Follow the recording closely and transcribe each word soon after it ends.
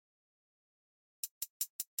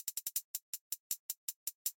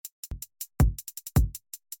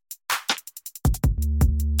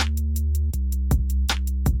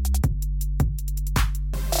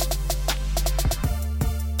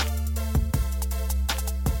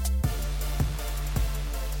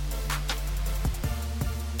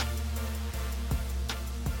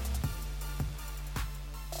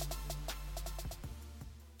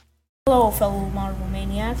Hello, fellow Marvel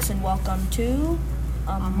Maniacs, and welcome to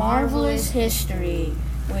A Marvelous History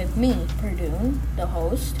with me, Perdue, the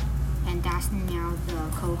host, and Dustin now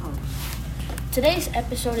the co-host. Today's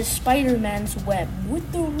episode is Spider-Man's Web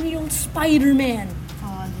with the real Spider-Man.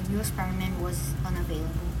 The real Spider-Man was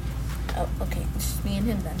unavailable. Oh, okay, this is me and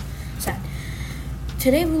him then. Sad.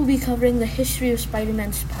 Today we'll be covering the history of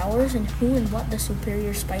Spider-Man's powers and who and what the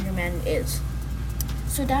superior Spider-Man is.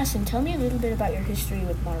 So Dustin, tell me a little bit about your history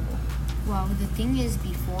with Marvel. Well, the thing is,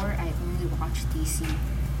 before I only watched DC.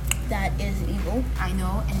 That is evil. I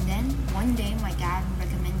know, and then one day my dad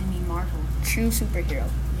recommended me Marvel. True superhero.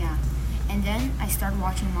 Yeah. And then I started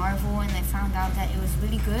watching Marvel and I found out that it was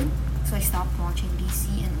really good, so I stopped watching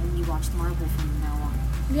DC and only watched Marvel from now on.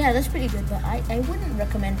 Yeah, that's pretty good, but I wouldn't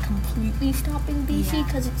recommend completely stopping DC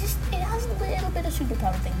because it has a little bit of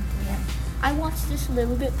superpower thing. Yeah. I watched just a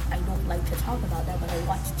little bit. I don't like to talk about that, but I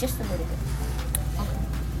watched just a little bit. Okay.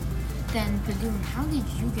 Then, Perdue, how did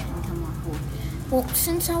you get into Marvel? Well,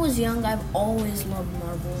 since I was young, I've always loved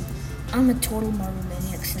Marvel. I'm a total Marvel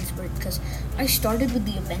maniac since birth because I started with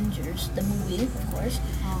the Avengers, the movie, of course,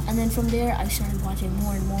 and then from there I started watching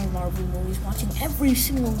more and more Marvel movies, watching every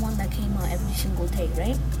single one that came out every single day,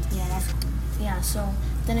 right? Yeah, that's cool. Yeah, so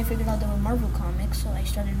then I figured out there were Marvel comics, so I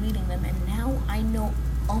started reading them, and now I know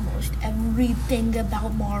almost everything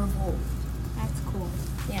about Marvel. That's cool.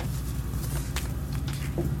 Yeah.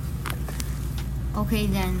 Okay,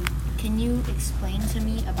 then, can you explain to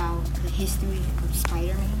me about the history of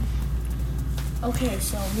Spider-Man? Okay,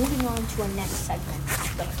 so moving on to our next segment,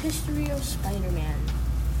 the history of Spider-Man.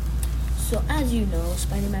 So as you know,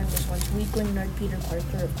 Spider-Man was once weakling nerd Peter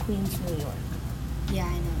Parker of Queens, New York. Yeah,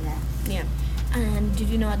 I know that. Yeah. And did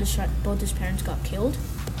you know at the start both his parents got killed?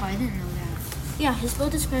 Oh, I didn't know that. Yeah,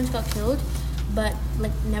 both his parents got killed, but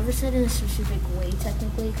never said in a specific way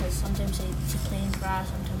technically, because sometimes it's a plane crash,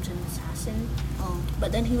 sometimes an assassin. Oh.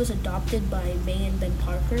 But then he was adopted by May and Ben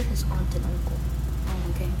Parker, his aunt and uncle.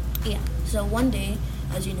 Oh, okay. Yeah, so one day,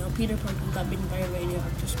 as you know, Peter Parker got bitten by a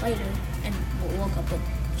radioactive spider and woke up with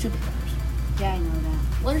superpowers. Yeah, I know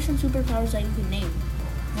that. What are some superpowers that you can name?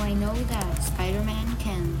 Well, I know that Spider-Man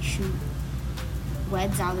can shoot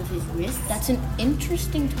webs out of his wrist. That's an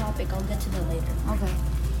interesting topic. I'll get to that later. Okay.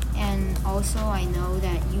 And also, I know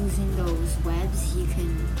that using those webs, he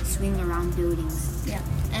can swing around buildings. Yeah,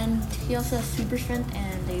 and he also has super strength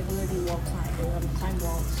and the ability to climb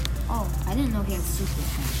walls. Oh, I didn't know he had super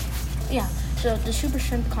strength. Yeah, so the super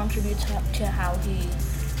strength contributes to how he,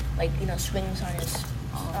 swings on his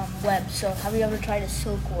web. So have you ever tried a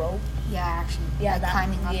silk rope? Yeah, actually. Yeah,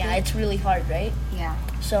 climbing up yeah, it. it's really hard, right? Yeah.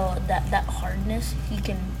 So that hardness, he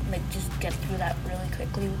can just get through that really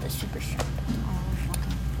quickly with the super strength. Oh,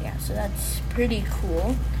 okay. Yeah, so that's pretty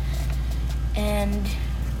cool. And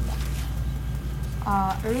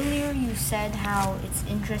earlier you said how it's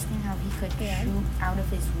interesting how he could shoot out of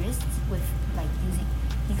his wrists with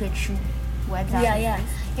he could shoot webs out of his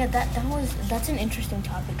wrists. Yeah, that's an interesting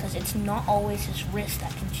topic because it's not always his wrist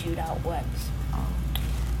that can shoot out webs. Oh.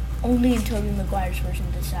 Only in Tobey Maguire's version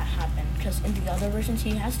does that happen, because in the other versions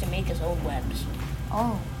he has to make his own webs.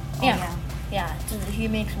 Oh. Yeah. Yeah, so he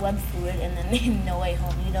makes web fluid, and then in No Way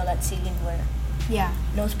Home, you know that scene where... Yeah.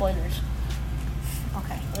 No spoilers.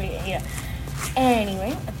 Okay. Yeah.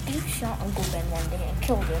 Anyway, a thief shot Uncle Ben one day and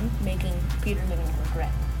killed him, making Peter living in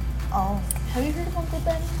regret. Oh. Have you heard of Uncle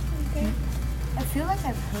Ben? Okay. I feel like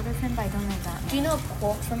I've heard of him, but I don't know that much. Do you know a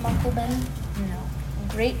quote from Uncle Ben? No.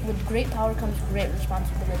 With great power comes great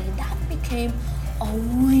responsibility. That became a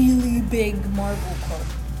really big Marvel quote.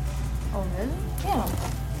 Oh, really? Yeah.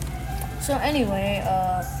 So anyway,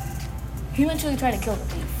 he eventually tried to kill the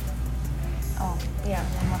thief. Oh. Yeah.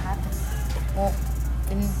 And then what happened? Well,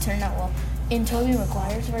 didn't turn out well. In Tobey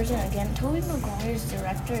Maguire's version, again, Tobey Maguire's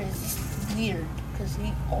director is just weird because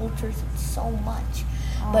he alters it so much.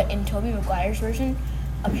 Oh. But in Tobey Maguire's version,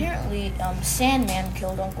 apparently Sandman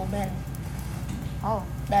killed Uncle Ben. Oh.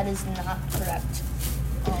 That is not correct.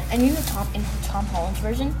 Oh. And in Tom Holland's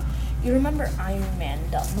version, you remember Iron Man,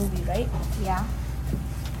 the movie, right? Yeah.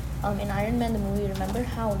 In Iron Man, the movie, remember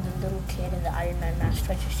how the little kid in the Iron Man mask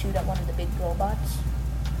tried to shoot at one of the big robots?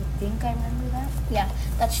 You think I remember that? Yeah,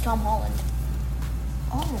 that's Tom Holland.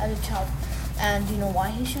 Oh. As a child. And do you know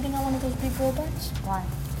why he's shooting at one of those big robots? Why?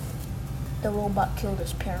 The robot killed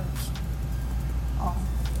his parents. Oh.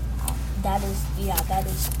 That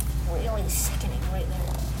is really sickening right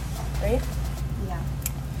there. Right? Yeah.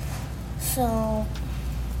 So,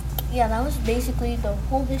 yeah, that was basically the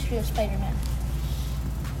whole history of Spider-Man.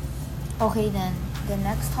 Okay, then, the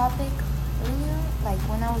next topic. Earlier,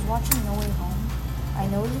 when I was watching No Way Home, I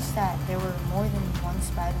noticed that there were more than one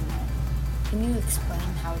Spider-Man. Can you explain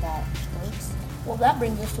how that works? Well, that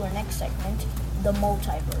brings us to our next segment, the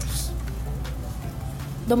multiverse.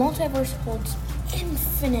 The multiverse holds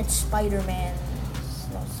infinite Spider-Man.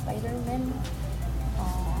 No, Spider-Man?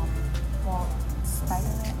 Well,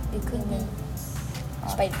 Spiderman. It could be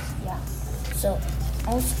Spideys. Yeah. So,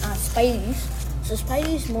 Spideys. So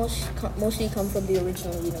Spideys mostly come from the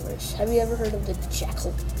original universe. Have you ever heard of the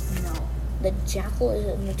Jackal? No. The Jackal is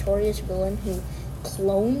a notorious villain who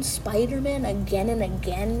clones Spider-Man again and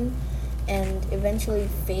again, and eventually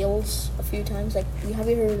fails a few times. Like, have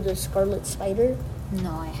you heard of the Scarlet Spider?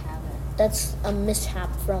 No, I haven't. That's a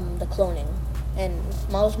mishap from the cloning, and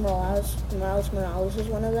Miles Morales is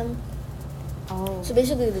one of them. Oh. So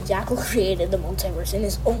basically, the Jackal created the multiverse in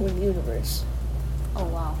his own universe. Oh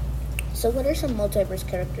wow. So what are some multiverse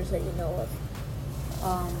characters that you know of?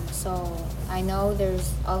 So I know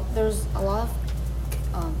there's a lot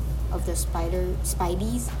of the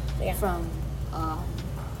Spideys Yeah. from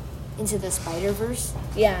Into the Spider-Verse.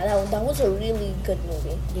 Yeah, that was a really good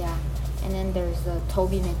movie. Yeah. And then there's the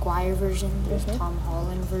Tobey Maguire version, there's Mhm. Tom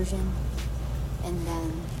Holland version, and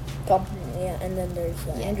then And then there's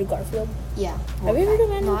Andrew Garfield. yeah. Have you heard of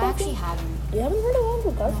Andrew No, I Garfield? actually haven't. You haven't heard of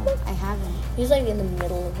Andrew Garfield? No, I haven't. He's like in the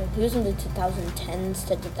middle of it. He was in the 2010s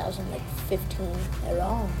to 2015 era.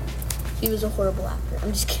 Oh. He was a horrible actor.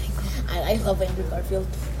 I'm just kidding. I love Andrew Garfield.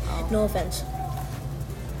 Oh. No offense.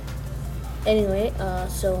 Anyway,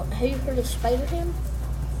 so have you heard of Spider-Man?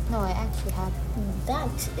 No, I actually haven't.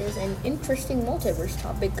 That is an interesting multiverse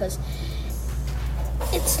topic because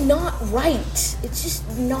it's not right. It's just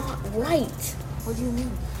not right. What do you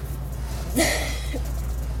mean?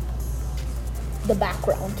 The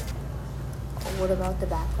background. What about the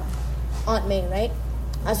background? Aunt May, right?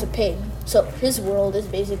 As a pig. So his world is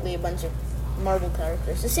basically a bunch of Marvel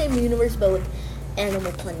characters. The same universe but with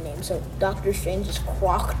animal pun names. So Doctor Strange is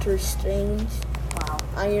Croctor Strange. Wow.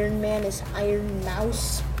 Iron Man is Iron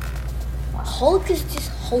Mouse. Wow. Hulk is just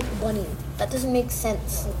Hulk Bunny. That doesn't make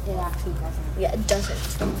sense. It actually doesn't. Yeah, it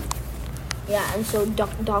doesn't. Yeah, and so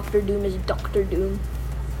Doctor Doom is Doctor Doom.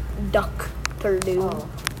 Doctor Doom. Oh.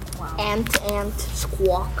 Wow. Ant,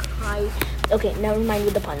 Squawk, Hi. Okay, never mind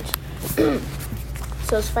with the puns.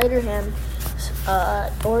 So Spider-Ham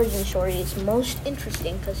origin story is most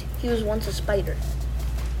interesting because he was once a spider.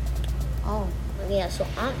 Oh. Yeah, so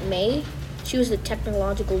Aunt May, she was a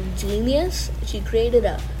technological genius. She created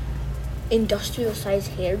a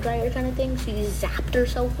industrial-sized hairdryer kind of thing. She zapped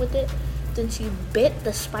herself with it. Then she bit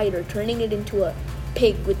the spider, turning it into a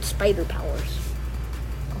pig with spider powers.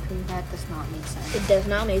 Okay, that does not make sense. It does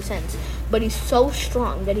not make sense. But he's so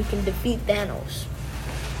strong that he can defeat Thanos.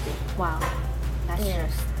 Wow. That's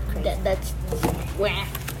just crazy. That's wah.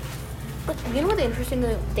 But you know what the interesting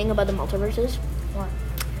thing about the multiverse is? What?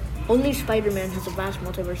 Only Spider-Man has a vast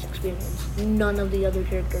multiverse experience. None of the other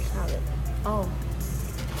characters have it. Oh.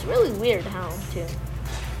 It's really weird how, too.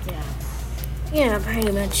 Yeah. Yeah,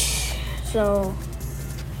 pretty much. So,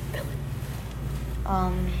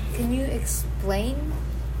 Can you explain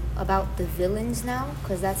about the villains now?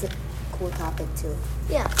 Because that's a cool topic too.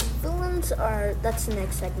 yeah, that's the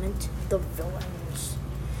next segment, the villains.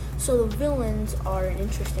 So the villains are an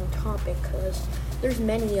interesting topic because there's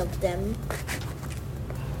many of them.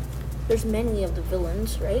 There's many of the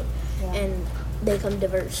villains, right? Yeah. And they come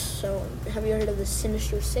diverse. So, have you heard of the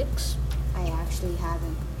Sinister Six? I actually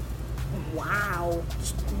haven't. Wow.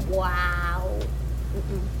 Just wow.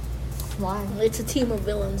 Mm-mm. Why? It's a team of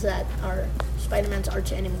villains that are Spider-Man's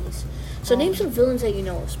arch enemies. So name some villains that you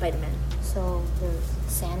know of Spider-Man. So there's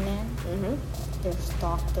Sandman. Mm-hmm. There's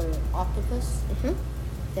Dr. Octopus. Mm-hmm.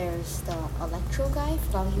 There's the Electro guy. I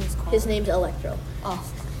forgot what he was called. His name's Electro.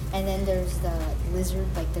 Oh. And then there's the lizard,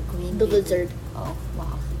 like the green. The baby. lizard. Oh,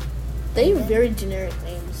 wow. They have then- very generic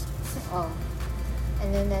names. Oh.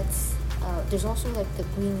 And then there's also like the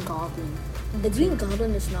Green Goblin. The Green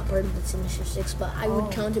Goblin is not part of the Sinister Six, but I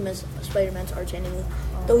would count him as Spider-Man's arch enemy.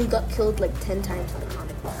 Though he got killed like 10 times in the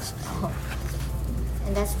comic books. Oh.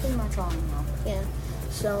 And that's pretty much all I know. Yeah.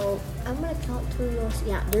 So I'm gonna count through those.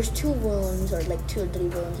 Yeah, there's 2 villains or like 2 or 3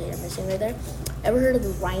 villains that you're missing right there. Ever heard of the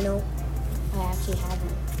Rhino? I actually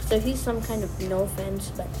haven't. So he's some kind of, no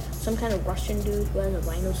offense, but some kind of Russian dude who has a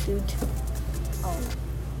rhino suit. Oh.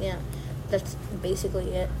 Yeah, that's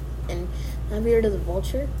basically it. And have you heard of the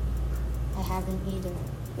Vulture? I haven't either.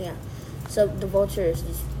 Yeah. So the Vulture is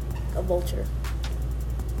just a vulture.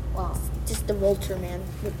 Wow. Just the Vulture man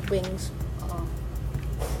with wings. Oh.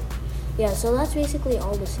 Yeah, so that's basically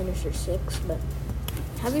all the Sinister Six, but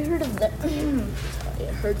have you heard of the sorry,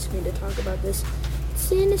 it hurts me to talk about this.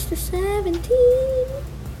 Sinister 17.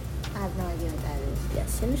 I have no idea what that is. Yeah,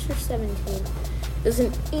 Sinister 17. It's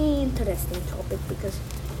an interesting topic because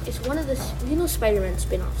it's one of the Spider-Man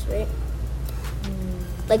spin-offs, right?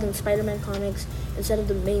 Like in Spider-Man comics, instead of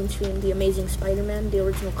the mainstream, the Amazing Spider-Man, the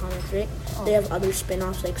original comics, right? They have other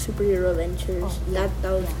spin-offs like Superhero Adventures. That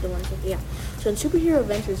was the ones. So in Superhero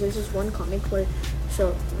Adventures, there's this one comic where,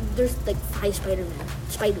 so there's like 5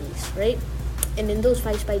 Spideys, right? And in those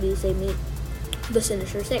 5 Spideys, they meet the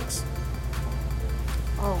Sinister Six.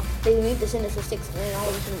 They meet the Sinister Six, and then all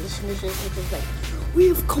of a sudden the Sinister Six is like, "We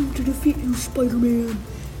have come to defeat you, Spider-Man,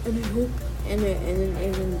 and I hope." And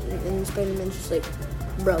then Spider-Man's just like,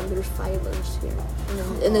 "Bro, there's 5 of us here."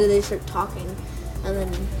 And then they start talking, and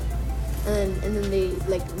then they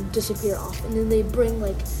like disappear off, and then they bring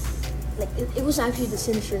like it was actually the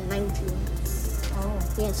Sinister 19.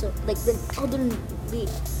 Yeah. So like the other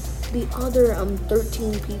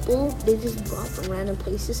 13 people, they just brought from random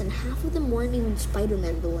places, and half of them weren't even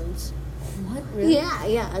Spider-Man villains. What? Really?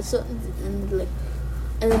 Yeah. So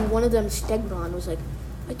and then one of them, Stegron, was like,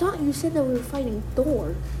 "I thought you said that we were fighting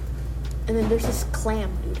Thor." And then there's this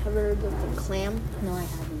clam, dude. Have you heard of the clam? No, I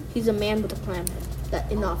haven't. He's a man with a clam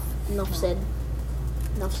head. Enough said.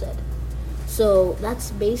 So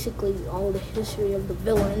that's basically all the history of the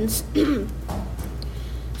villains.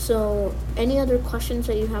 So, any other questions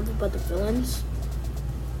that you have about the villains?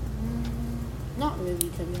 Not really,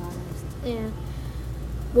 to be honest. Yeah.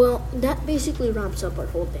 Well, that basically wraps up our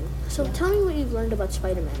whole thing. So tell me what you've learned about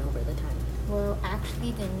Spider-Man over the time. Well,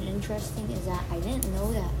 actually, the interesting is that I didn't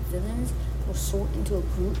know that villains were sorted into a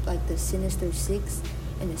group like the Sinister Six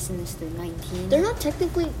and the Sinister 19. They're not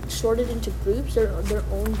technically sorted into groups. They're their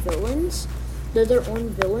own villains. They're their own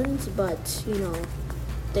villains, but,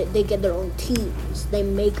 they get their own teams. They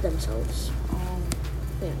make themselves.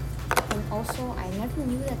 Yeah. And also, I never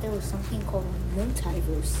knew that there was something called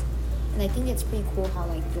multiverse. And I think it's pretty cool how,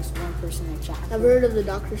 like, just one person like Jack. I've heard of the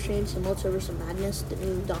Doctor Strange, the Multiverse of Madness, the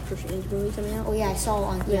new Doctor Strange movie coming out. Oh, yeah, I saw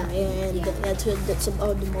on... That's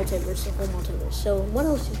about the multiverse, the whole multiverse. So, what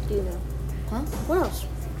else do you know? Huh? What else?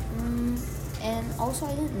 And also,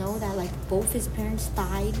 I didn't know that, like, both his parents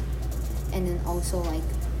died. And then also, like,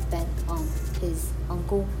 that, his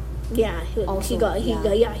uncle... Yeah, he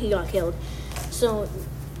got killed. So,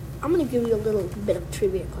 I'm going to give you a little bit of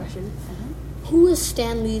trivia question. Who is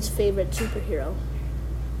Stan Lee's favorite superhero?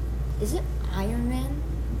 Is it Iron Man?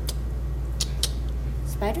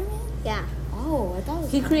 Spider-Man? Yeah. Oh, I thought it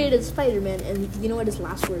was... He created Spider-Man, and you know what his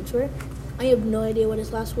last words were? I have no idea what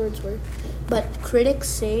his last words were. But critics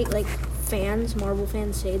say, like, Marvel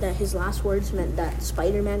fans say that his last words meant that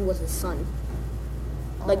Spider-Man was his son.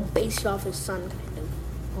 Like, based off his son, kind of.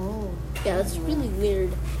 Oh. Yeah, that's really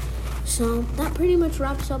weird. So, that pretty much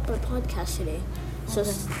wraps up our podcast today.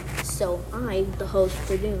 So I, the host,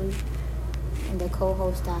 Verdun, and the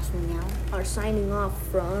co-host, Ashley, now, are signing off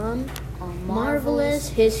from Marvelous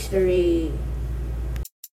History.